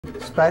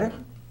Spyder,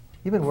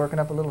 you've been working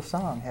up a little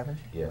song, haven't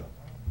you? Yeah.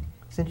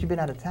 Since you've been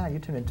out of town, you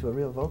turned into a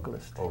real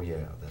vocalist. Oh yeah,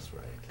 that's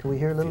right. Can we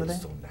hear a little of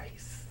that? So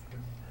nice.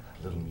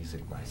 A little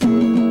music myself.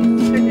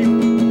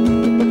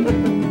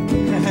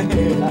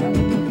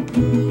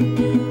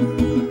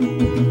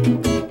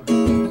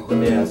 Let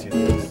me ask you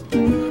this.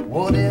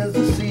 What is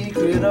the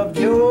secret of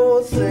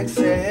your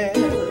success?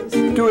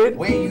 Do it.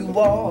 Way you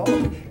walk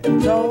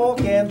and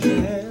talk and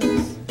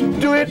dress.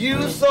 Do it.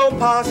 You so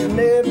passionate,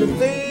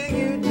 everything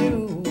you do.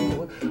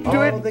 Do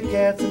All it. the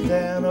cats in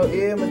town are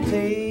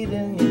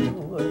imitating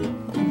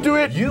you. Do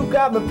it. You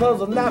got me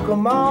puzzled, now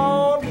come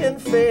on,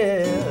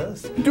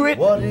 confess. Do it.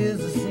 What is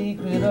the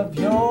secret of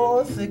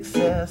your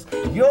success?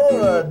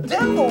 You're a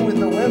devil with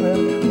the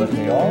women, but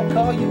they all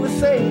call you a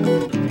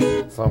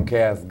saint. Some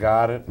cats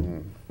got it,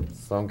 and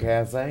some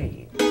cats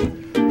ain't.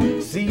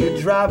 See you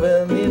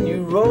driving in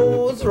your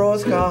Rolls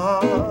Royce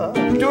car.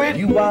 Do it.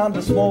 You wind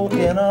up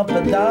smoking up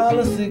a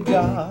dollar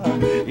cigar.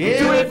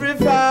 Every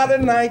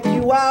Friday night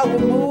you out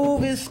with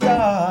movie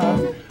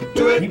stars.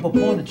 Do it. People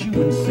point at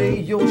you and say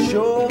you'll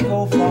sure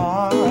go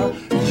far.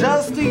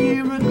 Just a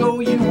year ago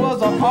you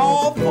was an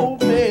awful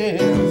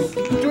mess.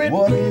 Do it.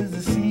 What is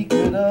the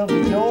secret of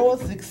your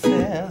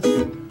success?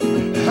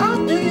 How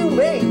do you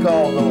make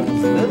all those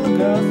little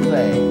girls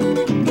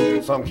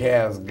sing? Some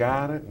cats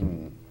got it,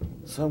 and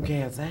some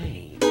cats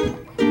ain't.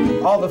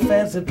 All the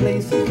fancy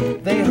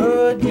places, they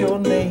heard your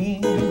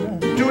name.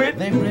 Do it.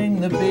 They ring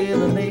the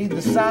bell and they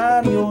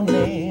sign your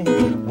name.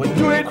 When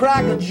you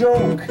crack a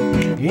joke,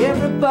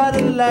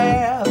 everybody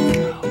laughs.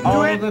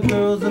 All it. the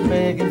girls are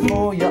begging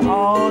for your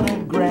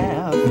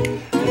autograph.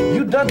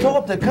 You done tore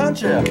up the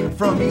country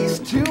from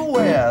east to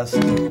west.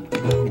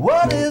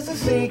 What is the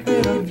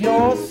secret of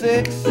your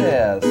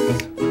success?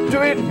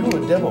 Do it. You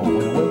a devil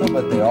with women,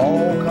 but they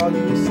all call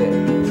you a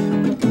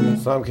saint.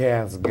 Some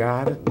cats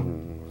got it,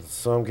 and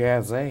some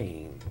cats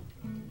ain't.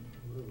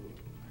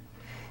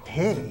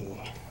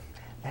 Hey,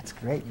 that's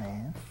great,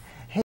 man.